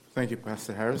Thank you,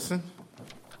 Pastor Harrison.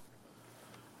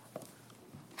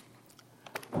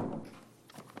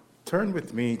 Turn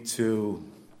with me to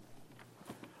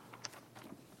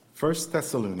 1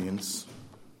 Thessalonians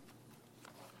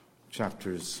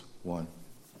chapters 1.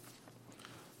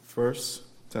 1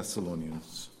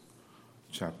 Thessalonians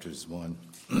chapters 1.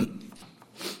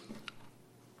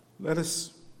 Let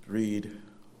us read.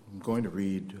 I'm going to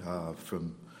read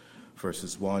from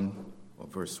verse 1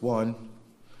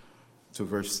 to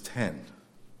verse 10.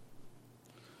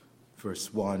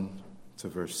 Verse 1 to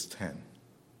verse 10.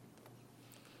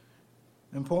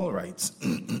 And Paul writes,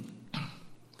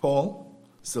 Paul,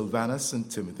 Silvanus,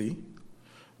 and Timothy,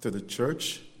 to the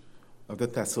church of the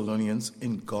Thessalonians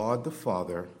in God the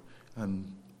Father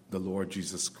and the Lord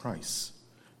Jesus Christ.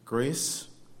 Grace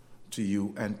to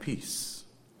you and peace.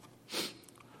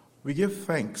 We give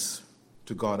thanks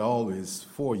to God always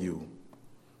for you,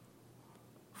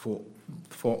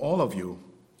 for all of you,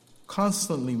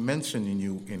 constantly mentioning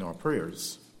you in our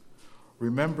prayers,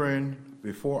 remembering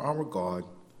before our God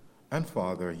and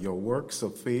Father your works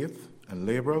of faith and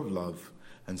labor of love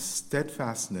and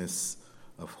steadfastness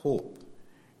of hope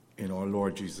in our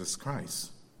Lord Jesus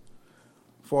Christ.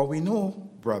 For we know,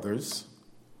 brothers,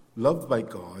 loved by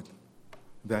God,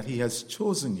 that he has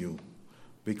chosen you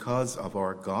because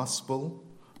our gospel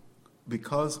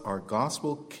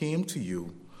came to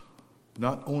you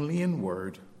not only in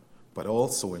word, but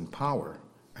also in power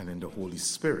and in the Holy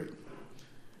Spirit.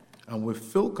 And with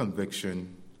full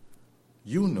conviction,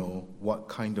 you know what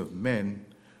kind of men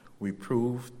we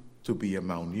proved to be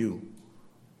among you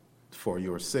for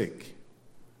your sake.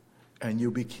 And you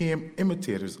became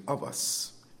imitators of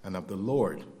us and of the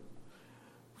Lord.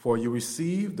 For you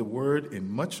received the word in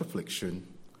much affliction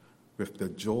with the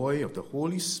joy of the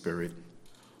Holy Spirit,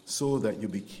 so that you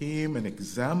became an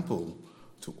example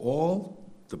to all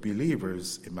the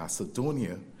believers in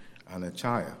Macedonia and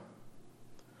Achaia.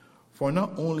 For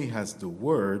not only has the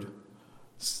word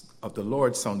of the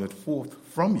Lord sounded forth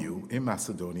from you in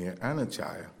Macedonia and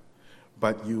Achaia,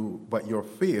 but your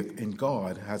faith in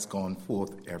God has gone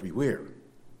forth everywhere,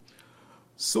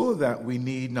 so that we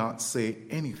need not say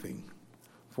anything,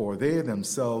 for they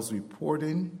themselves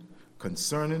reporting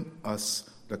concerning us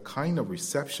the kind of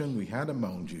reception we had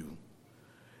among you,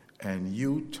 and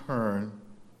you turn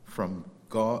from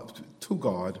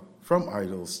God from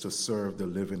idols to serve the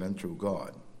living and true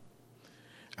God,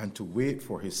 and to wait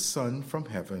for his Son from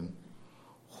heaven,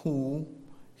 who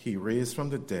he raised from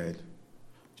the dead,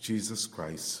 Jesus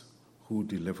Christ, who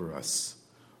deliver us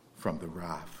from the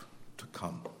wrath to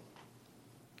come.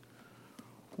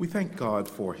 We thank God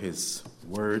for his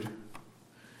word,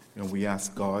 and we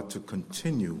ask God to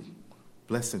continue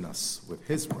blessing us with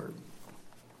his word.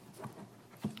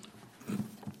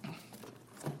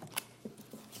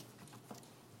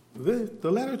 The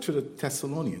letter to the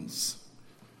Thessalonians,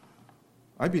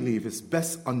 I believe, is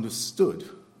best understood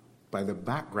by the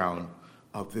background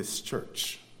of this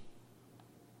church,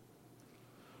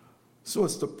 so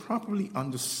as to properly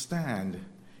understand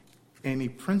any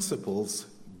principles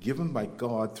given by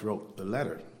God throughout the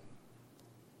letter.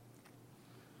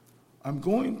 I'm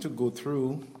going to go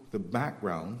through the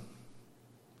background,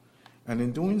 and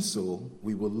in doing so,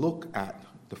 we will look at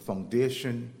the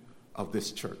foundation of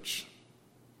this church,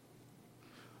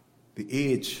 the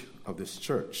age of this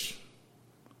church,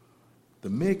 the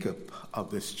makeup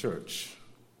of this church,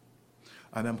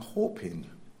 and I'm hoping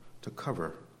to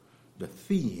cover the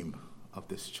theme of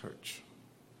this church.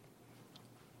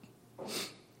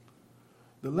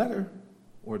 The letter,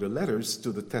 or the letters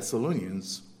to the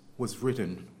Thessalonians, was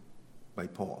written by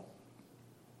Paul.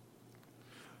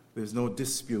 There's no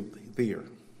dispute there.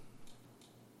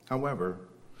 However,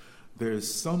 there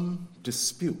is some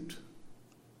dispute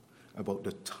about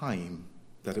the time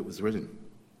that it was written.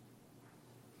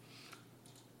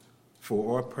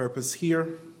 For our purpose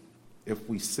here, if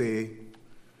we say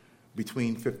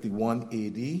between 51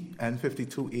 AD and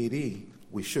 52 AD,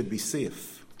 we should be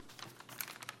safe.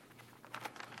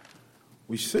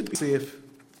 We should be safe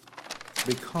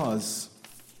because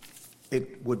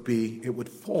it would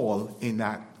fall in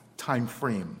that time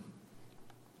frame.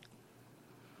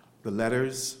 The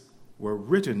letters were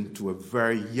written to a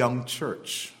very young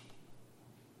church,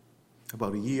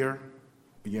 about a year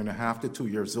and a half to 2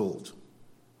 years old,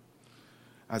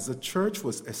 as the church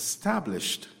was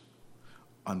established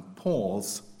on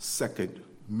Paul's second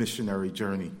missionary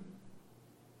journey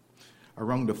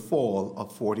around the fall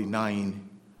of 49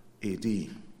 AD.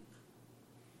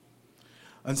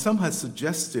 And some have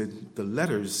suggested the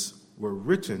letters were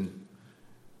written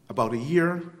about a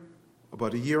year or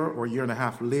a year and a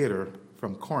half later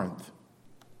from Corinth.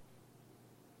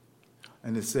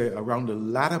 and they say around the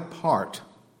latter part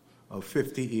of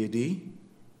 50 AD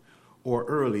or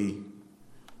early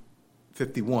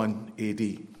 51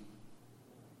 AD.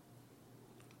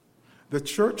 The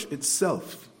church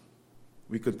itself,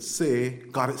 we could say,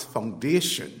 got its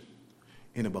foundation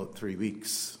in about 3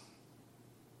 weeks.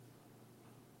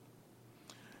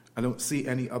 I don't see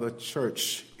any other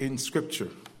church in Scripture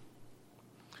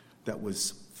that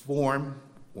was formed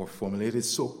or formulated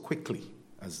so quickly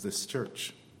as this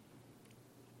church.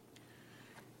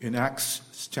 In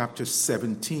Acts chapter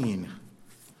 17,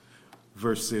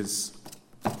 verses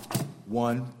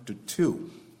 1 to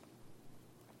 2.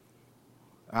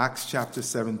 Acts chapter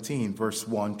 17, verse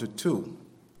 1 to 2.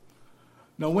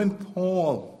 Now, when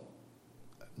Paul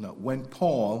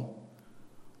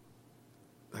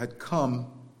had come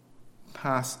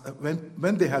past,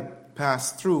 when they had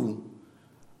passed through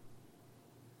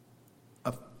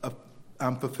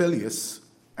Amphipolis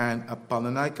and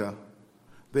Apollonica,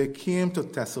 they came to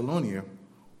Thessalonica,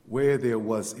 where there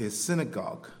was a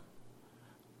synagogue,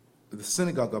 the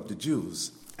synagogue of the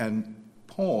Jews, and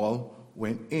Paul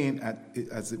went in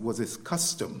as it was his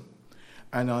custom.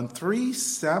 And on 3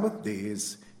 Sabbath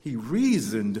days, he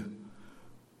reasoned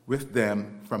with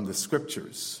them from the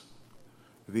Scriptures.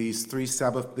 These 3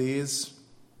 Sabbath days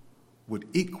would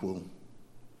equal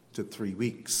to 3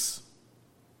 weeks.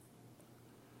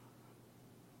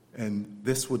 And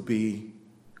this would be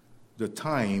the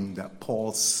time that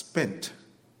Paul spent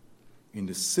in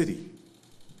the city.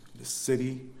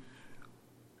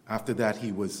 After that,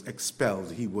 he was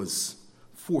expelled. He was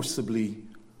forcibly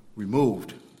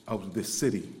removed out of this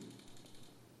city.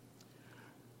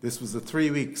 This was the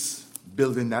 3 weeks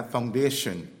building that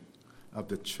foundation of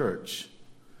the church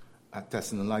at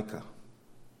Thessalonica.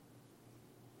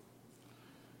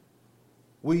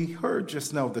 We heard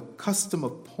just now the custom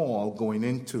of Paul going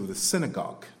into the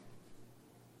synagogue.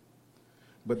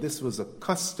 But this was a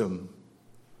custom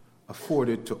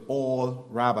afforded to all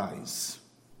rabbis.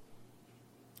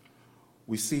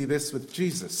 We see this with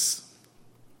Jesus.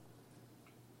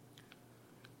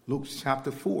 Luke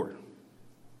chapter 4,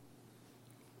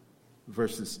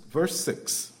 verse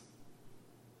 6.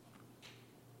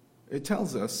 It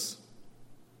tells us,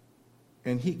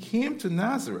 and he came to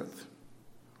Nazareth,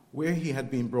 where he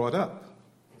had been brought up,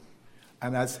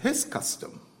 and as his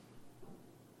custom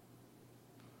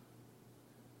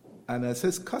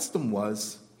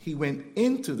was, he went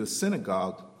into the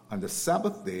synagogue on the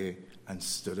Sabbath day and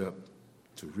stood up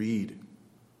to read.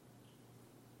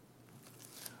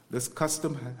 This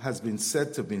custom has been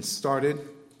said to have been started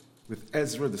with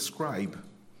Ezra the scribe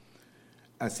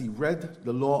as he read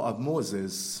the law of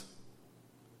Moses,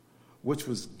 which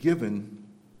was given,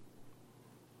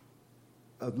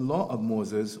 the law of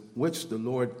Moses, which the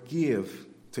Lord gave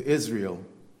to Israel,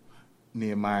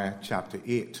 Nehemiah chapter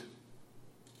 8.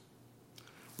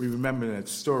 We remember that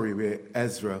story where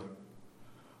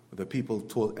the people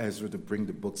told Ezra to bring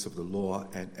the books of the law,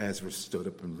 and Ezra stood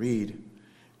up and read,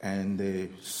 and they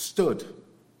stood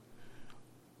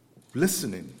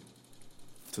listening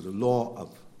to the law of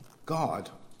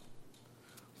God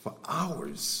for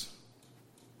hours,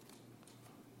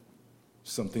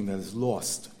 something that is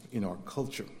lost in our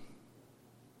culture.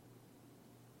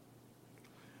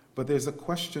 But there's a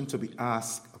question to be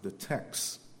asked of the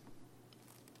text.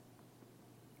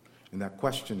 And that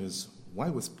question is, why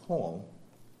was Paul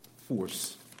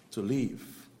forced to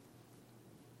leave?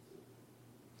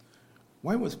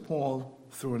 Why was Paul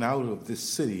thrown out of this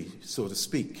city, so to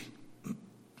speak?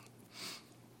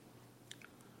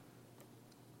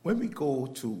 When we go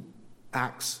to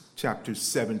Acts chapter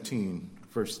 17,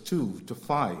 verse 2 to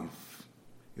 5,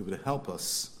 it would help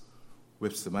us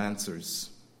with some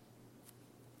answers.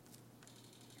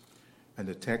 And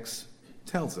the text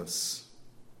tells us,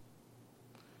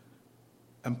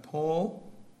 and Paul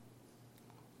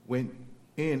went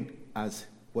in as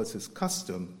was his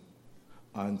custom.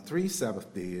 On 3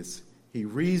 Sabbath days, he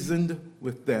reasoned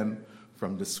with them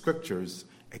from the Scriptures,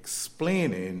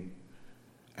 explaining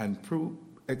and proving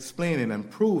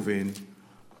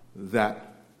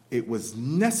that it was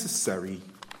necessary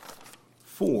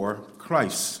for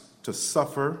Christ to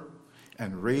suffer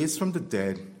and raise from the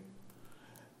dead,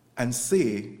 and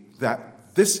say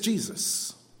that this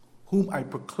Jesus, whom I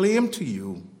proclaim to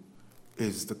you,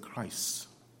 is the Christ.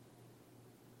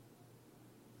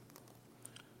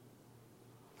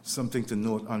 Something to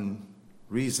note on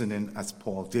reasoning as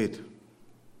Paul did.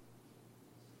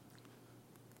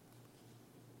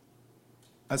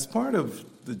 As part of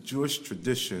the Jewish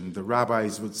tradition, the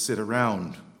rabbis would sit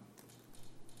around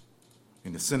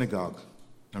in the synagogue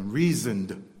and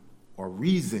reason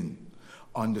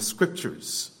on the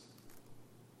Scriptures.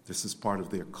 This is part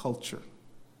of their culture.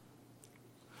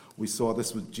 We saw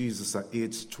this with Jesus at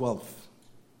age 12,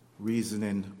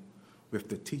 reasoning with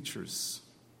the teachers.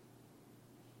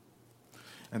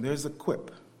 And there's a quip,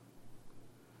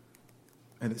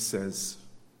 and it says,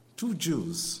 2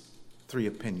 Jews, 3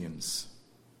 opinions.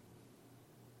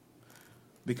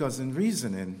 Because in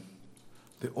reasoning,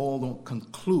 they all don't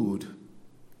conclude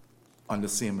on the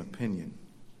same opinion.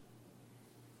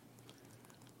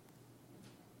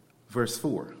 Verse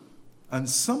 4, and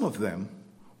some of them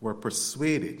were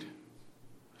persuaded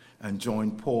and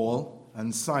joined Paul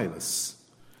and Silas,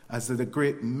 as did a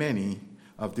great many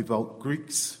of devout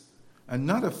Greeks, and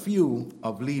not a few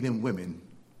of leading women.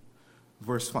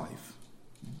 Verse 5,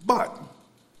 but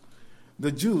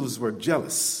the Jews were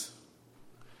jealous,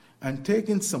 and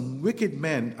taking some wicked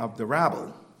men of the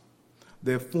rabble,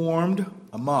 they formed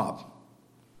a mob,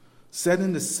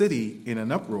 setting the city in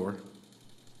an uproar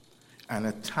and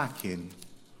attacking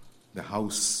the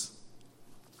house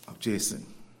of Jason.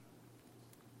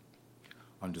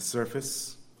 On the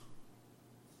surface,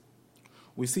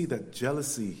 we see that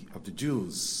jealousy of the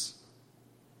Jews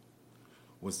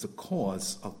was the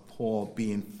cause of Paul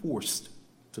being forced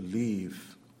to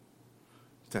leave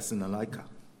Thessalonica.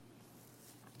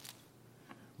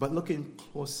 But looking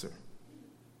closer,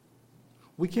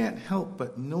 we can't help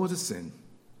but noticing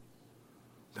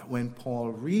that when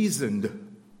Paul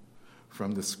reasoned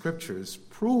from the scriptures,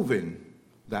 proving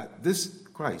that this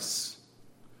Christ,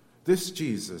 this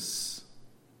Jesus,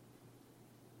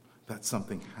 that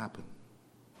something happened.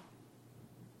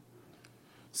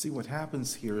 See, what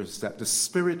happens here is that the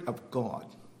Spirit of God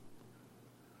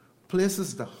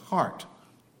places the heart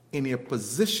in a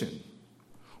position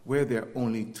where there are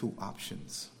only 2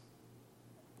 options: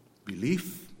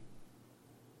 belief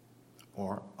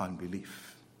or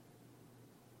unbelief.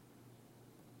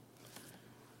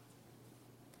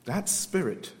 That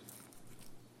Spirit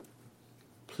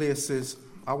places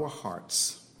our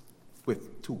hearts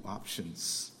with 2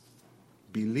 options: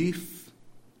 belief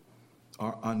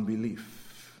or unbelief.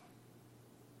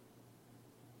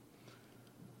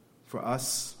 For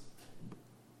us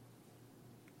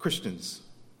Christians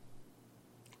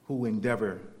who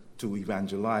endeavor to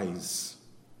evangelize,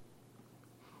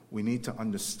 we need to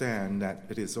understand that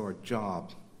it is our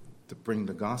job to bring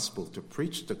the gospel, to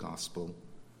preach the gospel,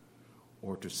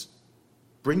 or to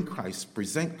bring Christ,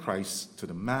 present Christ to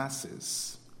the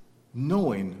masses,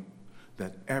 knowing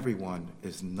that everyone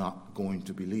is not going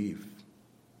to believe.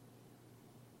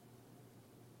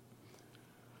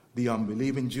 The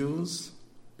unbelieving Jews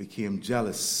became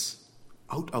jealous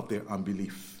out of their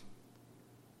unbelief.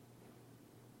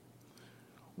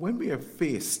 When we are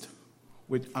faced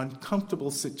with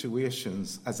uncomfortable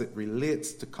situations as it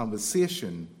relates to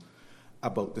conversation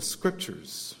about the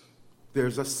scriptures,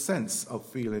 there's a sense of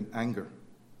feeling anger.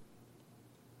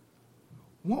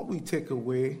 What we take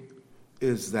away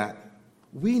is that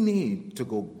we need to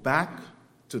go back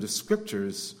to the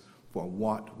scriptures for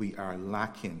what we are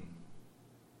lacking.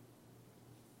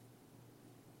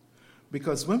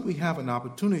 Because when we have an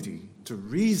opportunity to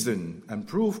reason and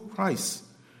prove Christ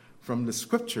from the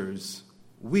scriptures,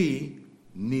 we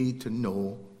need to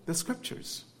know the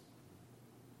scriptures.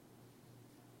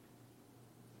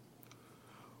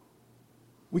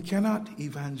 We cannot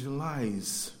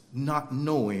evangelize not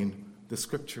knowing the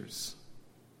scriptures.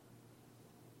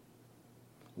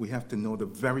 We have to know the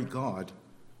very God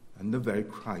and the very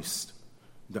Christ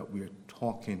that we are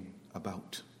talking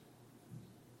about.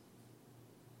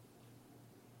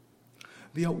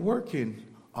 The outworking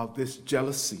of this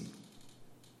jealousy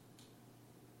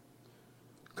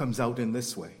comes out in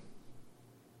this way.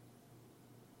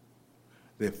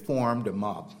 They formed a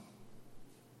mob.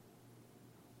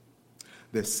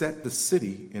 They set the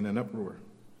city in an uproar.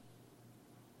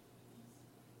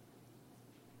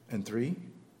 And 3,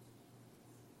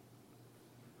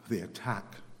 they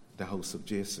attack the house of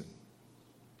Jason.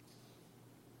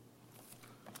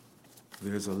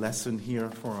 There's a lesson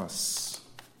here for us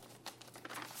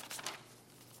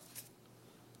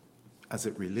as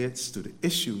it relates to the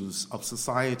issues of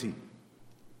society.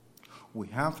 We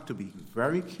have to be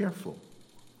very careful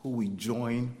who we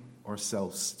join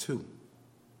ourselves to.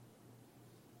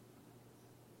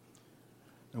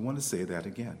 I want to say that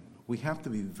again. We have to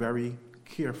be very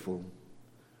careful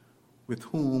with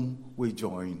whom we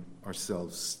join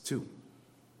ourselves to.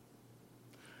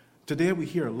 Today we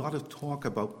hear a lot of talk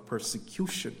about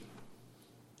persecution,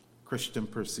 Christian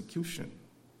persecution.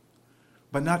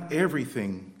 But not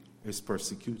everything is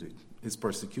persecution.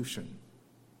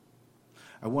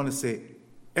 I want to say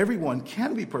everyone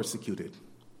can be persecuted,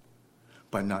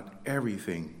 but not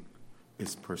everything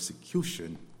is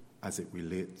persecution as it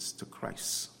relates to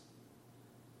Christ.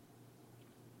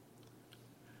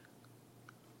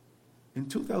 In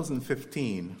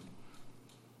 2015,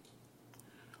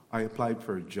 I applied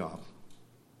for a job.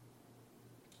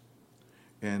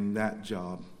 And that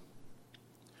job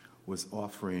was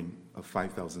offering a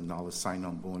 $5,000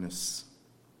 sign-on bonus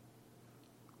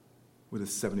with a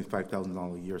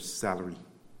 $75,000 a year salary.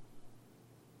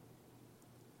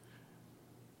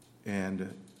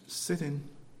 And sitting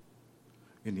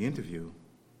in the interview,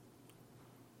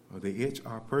 the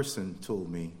HR person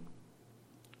told me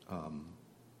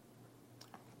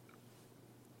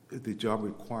the job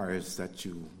requires that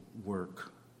you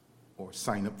work or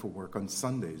sign up for work on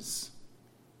Sundays.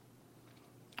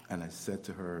 And I said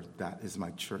to her, that is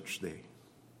my church day.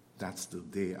 That's the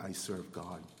day I serve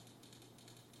God.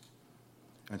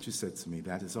 And she said to me,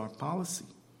 that is our policy.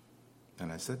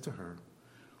 And I said to her,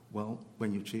 well,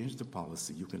 when you change the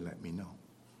policy, you can let me know.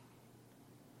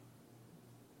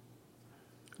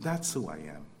 That's who I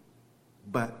am.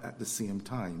 But at the same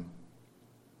time,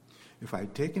 if I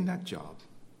had taken that job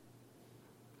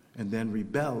and then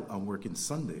rebel on working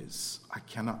Sundays, I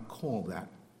cannot call that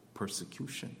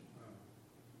persecution.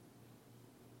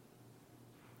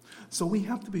 So we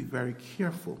have to be very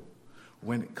careful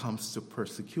when it comes to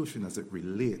persecution as it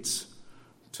relates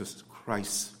to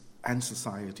Christ and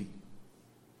society.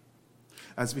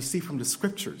 As we see from the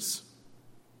scriptures,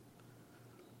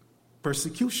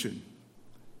 persecution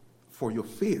for your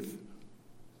faith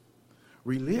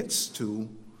relates to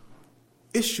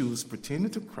issues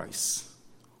pertaining to Christ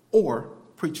or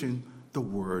preaching the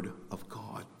word of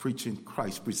God, preaching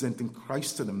Christ, presenting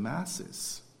Christ to the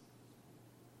masses.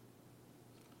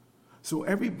 So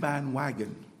every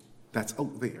bandwagon that's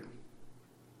out there,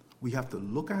 we have to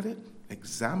look at it,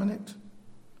 examine it,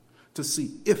 to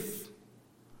see if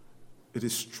it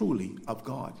is truly of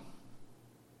God.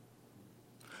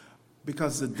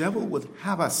 Because the devil would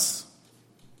have us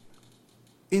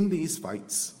in these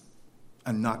fights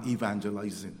and not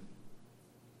evangelizing.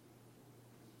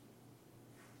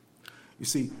 You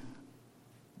see,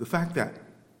 the fact that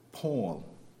Paul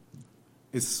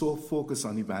is so focused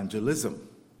on evangelism,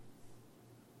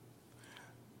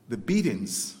 the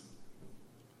beatings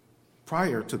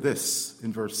prior to this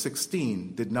in verse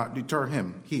 16 did not deter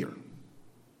him here.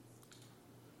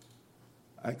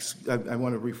 I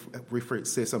want to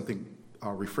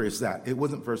rephrase that. It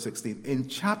wasn't verse 16. In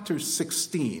chapter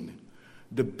 16,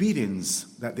 the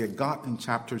beatings that they got in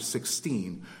chapter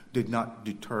 16 did not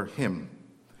deter him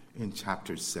in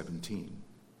chapter 17.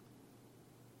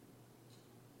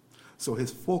 So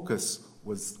his focus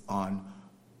was on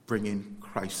bringing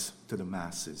Christ to the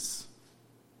masses.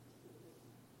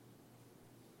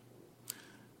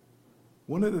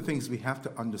 One of the things we have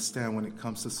to understand when it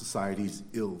comes to society's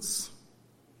ills,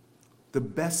 the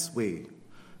best way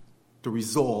to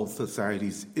resolve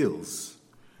society's ills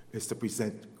is to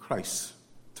present Christ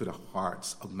to the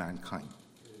hearts of mankind.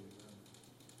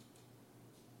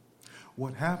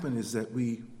 What happened is that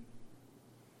we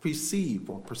perceive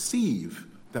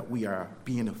that we are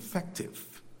being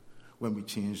effective when we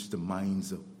change the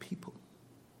minds of people.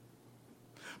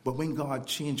 But when God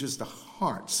changes the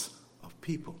hearts of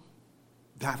people,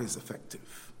 that is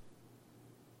effective.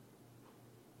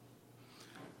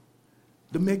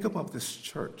 The makeup of this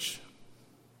church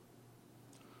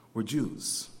were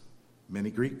Jews, many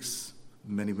Greeks,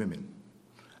 many women.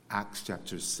 Acts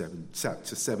chapter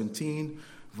 17,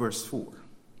 verse 4.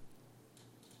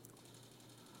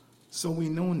 So we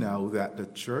know now that the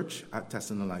church at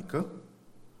Thessalonica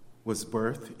was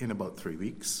birthed in about 3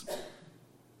 weeks.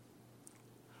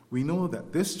 We know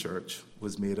that this church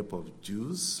was made up of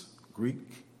Jews,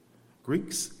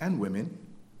 Greeks, and women.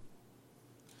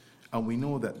 And we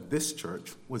know that this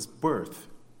church was birthed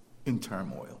in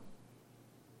turmoil.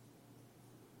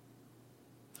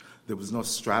 There was no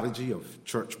strategy of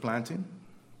church planting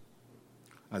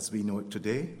as we know it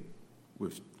today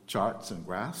with charts and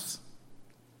graphs.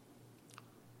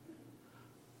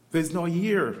 There's no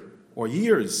year or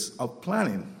years of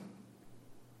planning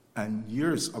and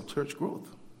years of church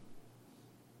growth.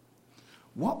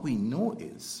 What we know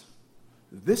is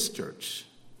this church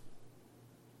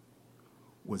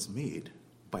was made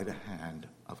by the hand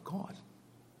of God.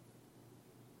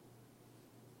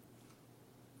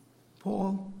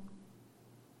 Paul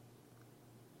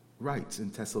writes in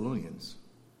Thessalonians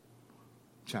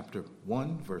chapter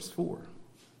 1, verse 4.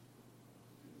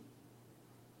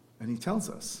 And he tells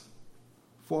us,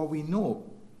 "For we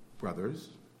know, brothers,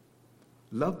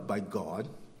 loved by God,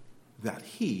 that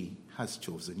he has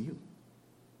chosen you."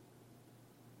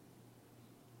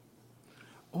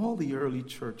 All the early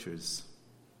churches,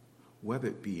 whether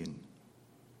it be in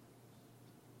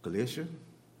Galatia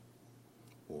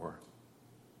or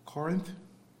Corinth,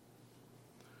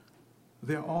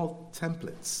 They're all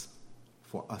templates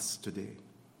for us today.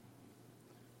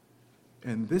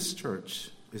 And this church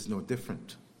is no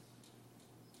different.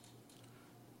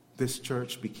 This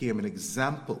church became an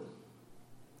example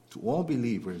to all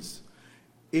believers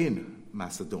in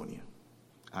Macedonia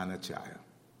and Achaia,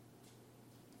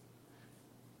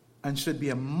 and should be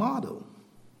a model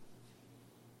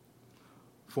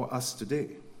for us today.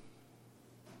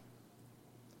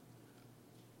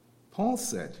 Paul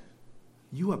said,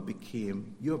 you have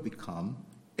become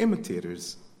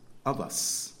imitators of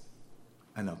us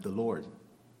and of the Lord.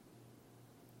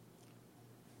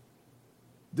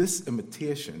 This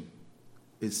imitation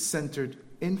is centered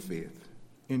in faith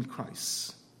in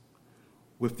Christ,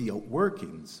 with the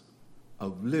outworkings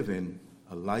of living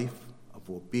a life of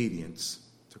obedience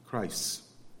to Christ,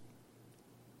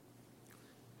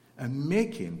 and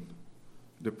making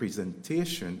the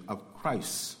presentation of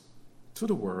Christ to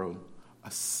the world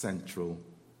a central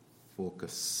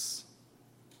focus.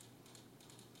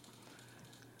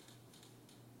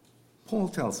 Paul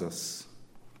tells us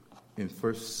in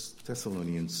 1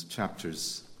 Thessalonians chapter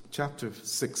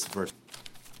 6, verse.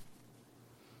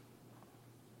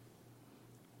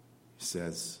 He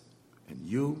says, and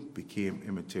you became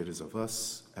imitators of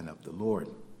us and of the Lord,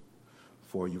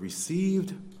 for you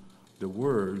received the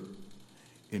word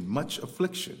in much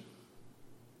affliction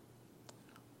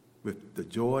with the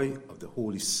joy of the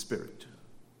Holy Spirit,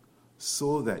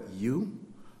 so that you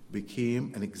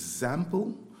became an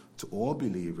example to all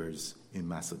believers in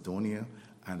Macedonia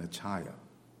and Achaia.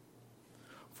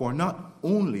 For not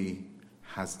only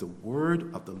has the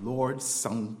word of the Lord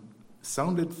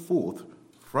sounded forth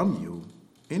from you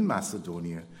in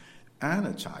Macedonia and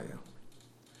Achaia,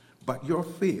 but your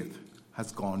faith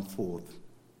has gone forth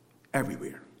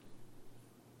everywhere.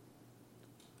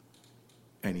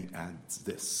 And he adds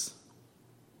this,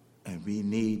 and we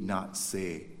need not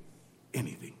say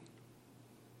anything.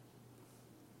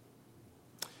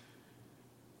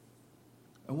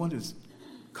 I want to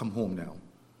come home now.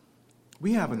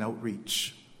 We have an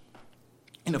outreach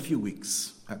in a few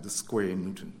weeks at the Square in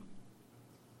Newton.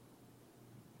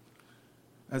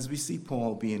 As we see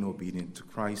Paul being obedient to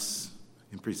Christ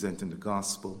in presenting the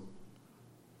gospel,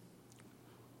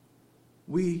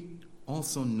 we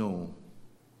also know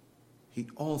he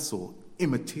also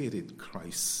imitated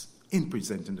Christ in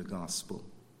presenting the gospel.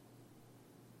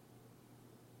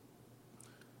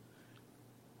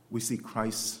 We see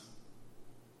Christ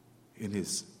in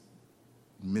his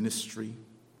ministry,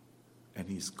 and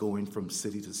he's going from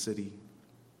city to city,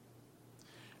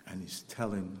 and he's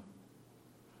telling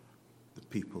the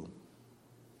people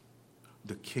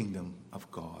the kingdom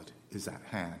of God is at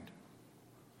hand.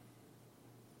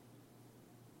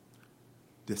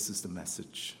 This is the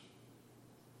message.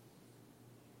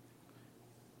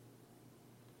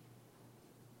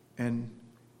 And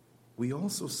we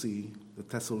also see the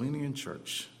Thessalonian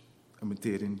church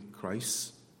imitating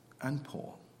Christ and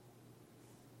Paul.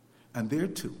 And there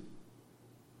too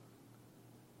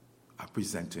are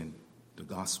presenting the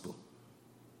gospel.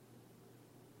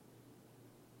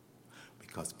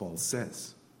 Because Paul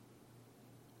says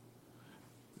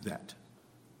that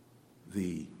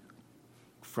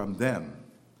from them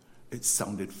it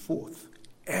sounded forth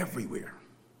everywhere.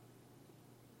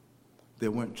 They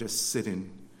weren't just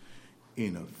sitting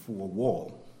in a four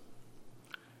wall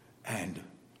and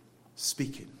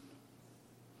speaking.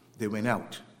 They went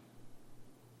out.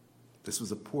 This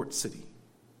was a port city.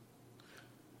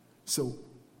 So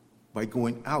by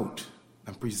going out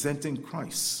and presenting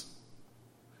Christ,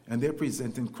 and they're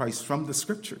presenting Christ from the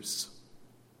scriptures,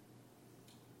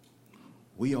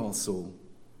 we also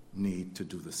need to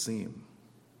do the same.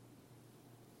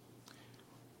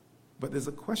 But there's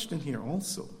a question here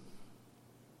also.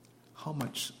 How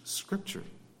much scripture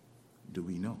do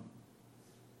we know?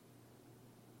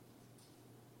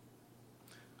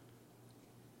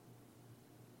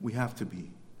 We have to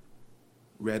be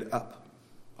read up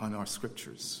on our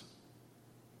scriptures.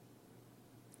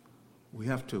 We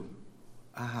have to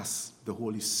ask the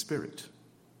Holy Spirit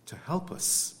to help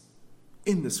us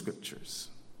in the scriptures.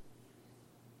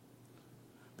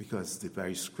 Because the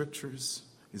very scriptures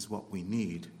is what we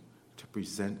need to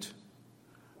present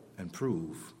and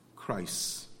prove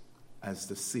Christ as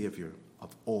the Savior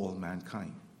of all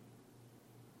mankind.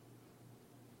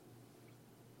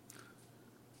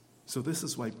 So this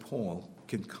is why Paul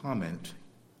can comment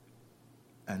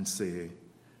and say,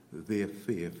 their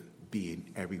faith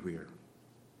being everywhere.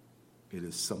 It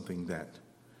is something that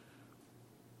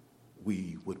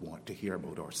we would want to hear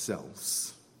about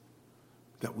ourselves,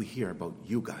 that we hear about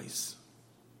you guys.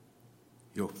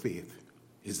 Your faith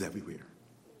is everywhere.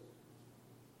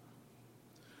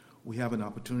 we have an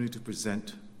opportunity to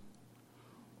present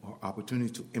or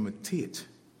opportunity to imitate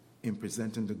in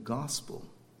presenting the gospel.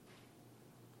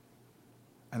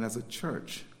 And as a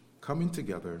church, coming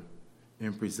together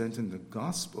in presenting the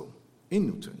gospel in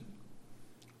Newton,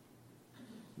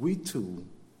 we too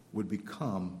would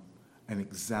become an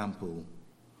example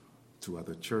to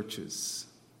other churches.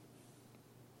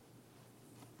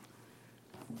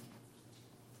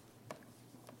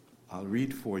 I'll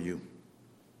read for you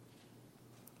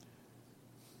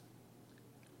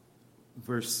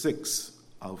verse 6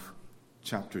 of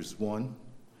chapters 1,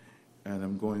 and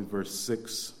I'm going verse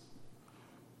 6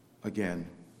 again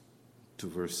to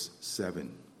verse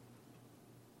 7.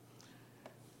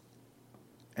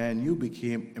 And you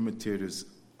became imitators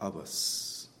of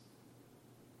us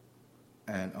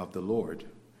and of the Lord,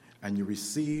 and you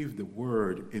received the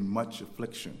word in much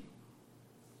affliction,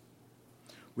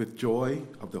 with joy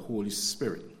of the Holy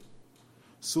Spirit,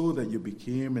 so that you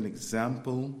became an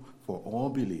example for all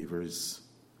believers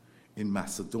in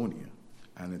Macedonia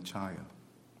and Achaia.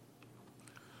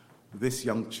 This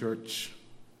young church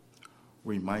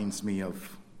reminds me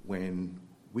of when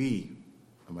we,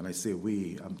 and when I say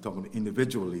we, I'm talking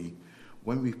individually,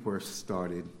 when we first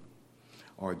started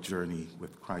our journey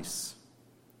with Christ.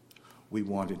 We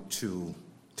wanted to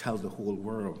tell the whole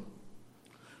world.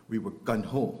 We were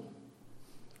gung-ho.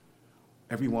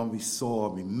 Everyone we saw,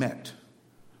 we met,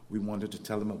 we wanted to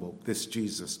tell them about this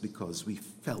Jesus because we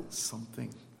felt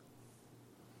something.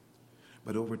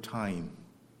 But over time,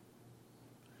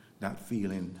 that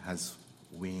feeling has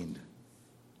waned.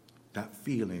 That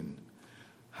feeling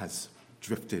has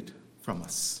drifted from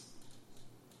us.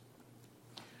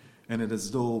 And it is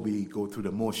as though we go through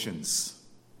the motions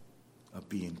of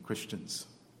being Christians.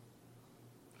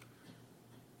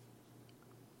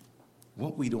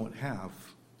 What we don't have,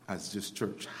 as this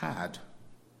church had,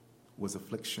 was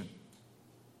affliction.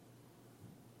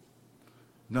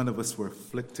 None of us were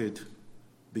afflicted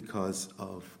because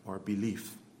of our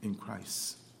belief in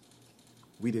Christ.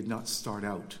 We did not start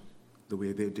out the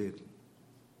way they did.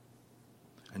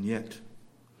 And yet,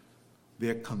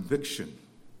 their conviction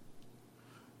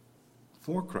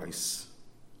for Christ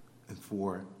and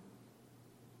for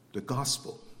the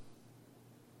gospel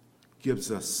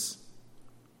gives us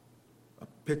a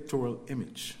pictorial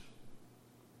image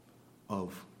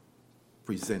of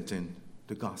presenting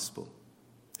the gospel.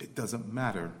 It doesn't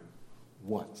matter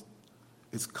what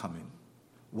is coming.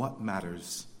 What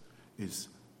matters is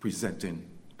presenting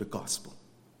the gospel.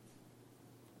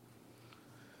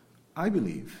 I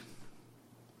believe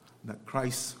that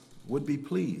Christ would be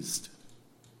pleased,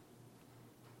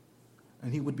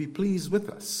 and he would be pleased with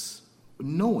us,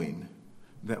 knowing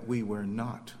that we were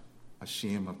not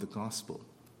ashamed of the gospel.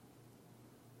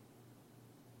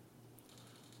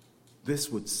 This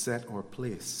would set our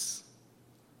place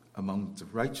among the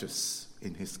righteous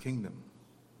in his kingdom.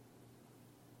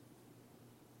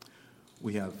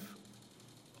 We have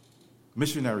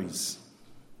missionaries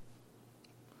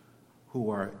who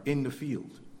are in the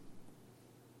field,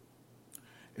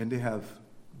 and they have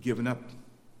given up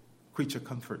creature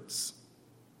comforts,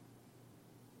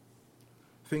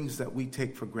 things that we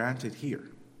take for granted here,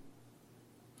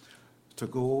 to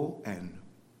go and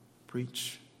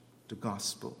preach the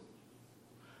gospel,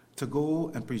 to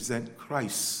go and present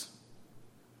Christ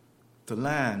to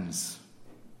lands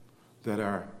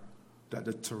that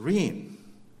the terrain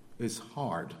is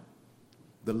hard,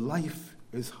 the life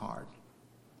is hard,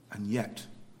 and yet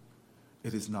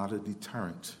it is not a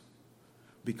deterrent,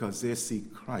 because they see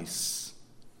Christ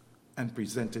and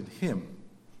presented him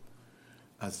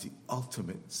as the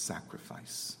ultimate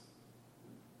sacrifice.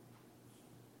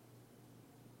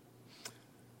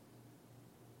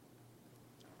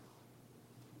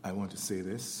 I want to say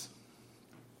this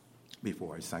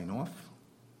before I sign off,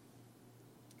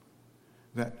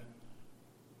 that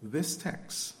this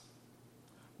text,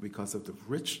 because of the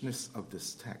richness of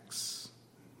this text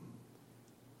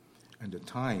and the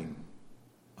time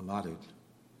allotted,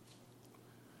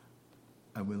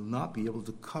 I will not be able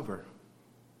to cover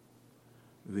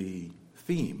the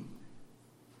theme,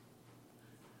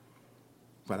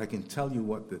 but I can tell you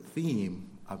what the theme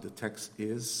of the text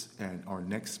is, and our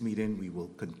next meeting we will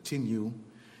continue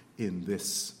in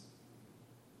this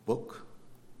book,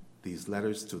 these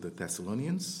letters to the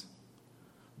Thessalonians,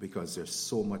 because there's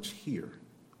so much here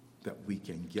that we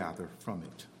can gather from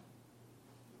it.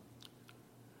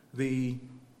 The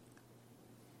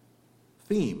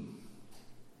theme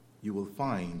you will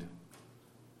find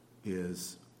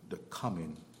is the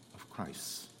coming of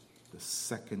Christ, the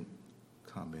second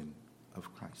coming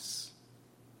of Christ.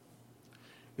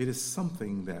 It is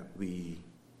something that we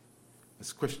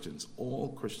as Christians,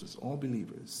 all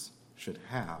believers, should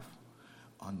have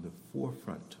on the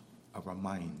forefront of our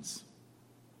minds.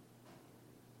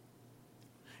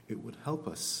 It would help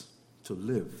us to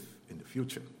live in the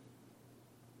future.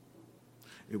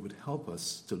 It would help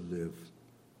us to live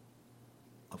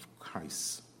of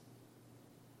Christ.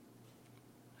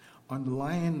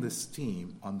 Underlying this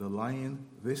theme,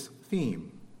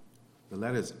 the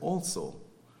letter is also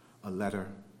a letter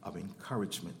of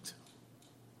encouragement.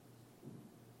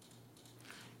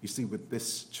 You see, with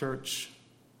this church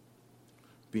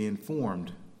being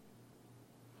formed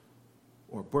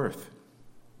or birthed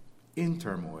in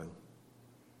turmoil,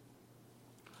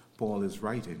 Paul is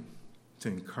writing to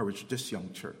encourage this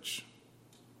young church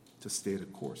to stay the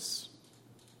course.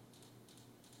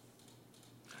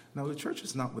 Now, the church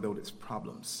is not without its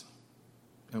problems,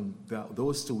 and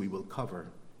those two we will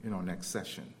cover in our next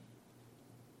session.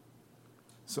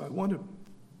 So I want to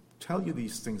tell you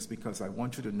these things because I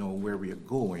want you to know where we are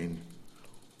going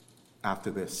after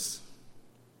this.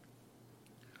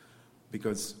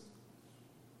 Because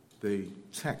the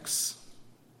text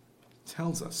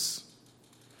tells us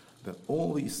that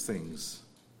all these things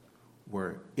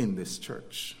were in this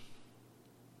church.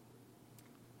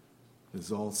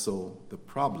 There's also the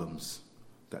problems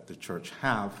that the church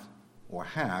have or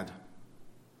had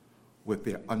with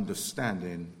their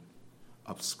understanding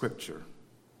of Scripture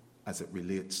as it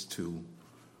relates to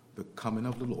the coming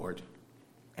of the Lord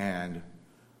and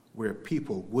where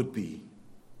people would be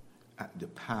at their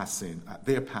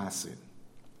passing.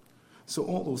 So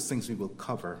all those things we will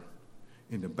cover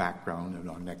in the background in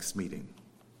our next meeting.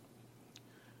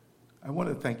 I want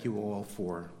to thank you all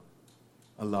for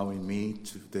allowing me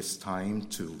this time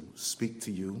to speak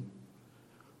to you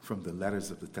from the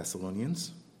letters of the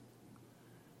Thessalonians.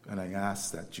 And I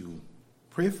ask that you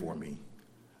pray for me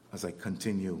as I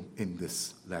continue in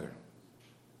this letter.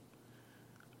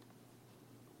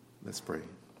 Let's pray.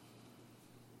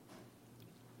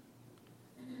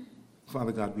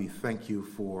 Father God, we thank you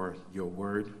for your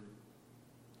word.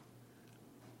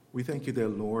 We thank you, dear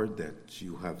Lord, that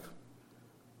you have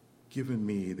given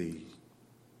me the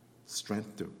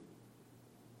strength to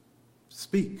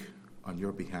speak on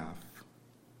your behalf.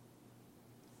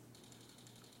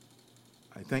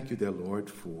 I thank you, dear Lord,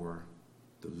 for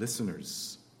the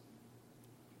listeners.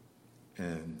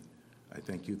 And I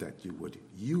thank you that you would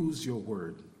use your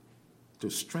word to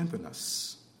strengthen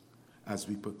us as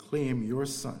we proclaim your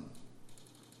Son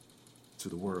to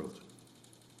the world.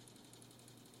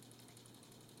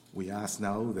 We ask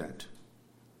now that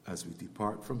as we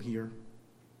depart from here,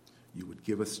 you would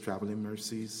give us traveling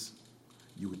mercies.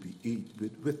 You would be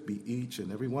with each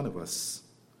and every one of us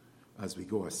as we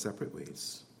go our separate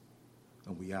ways.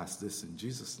 And we ask this in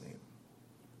Jesus' name.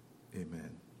 Amen.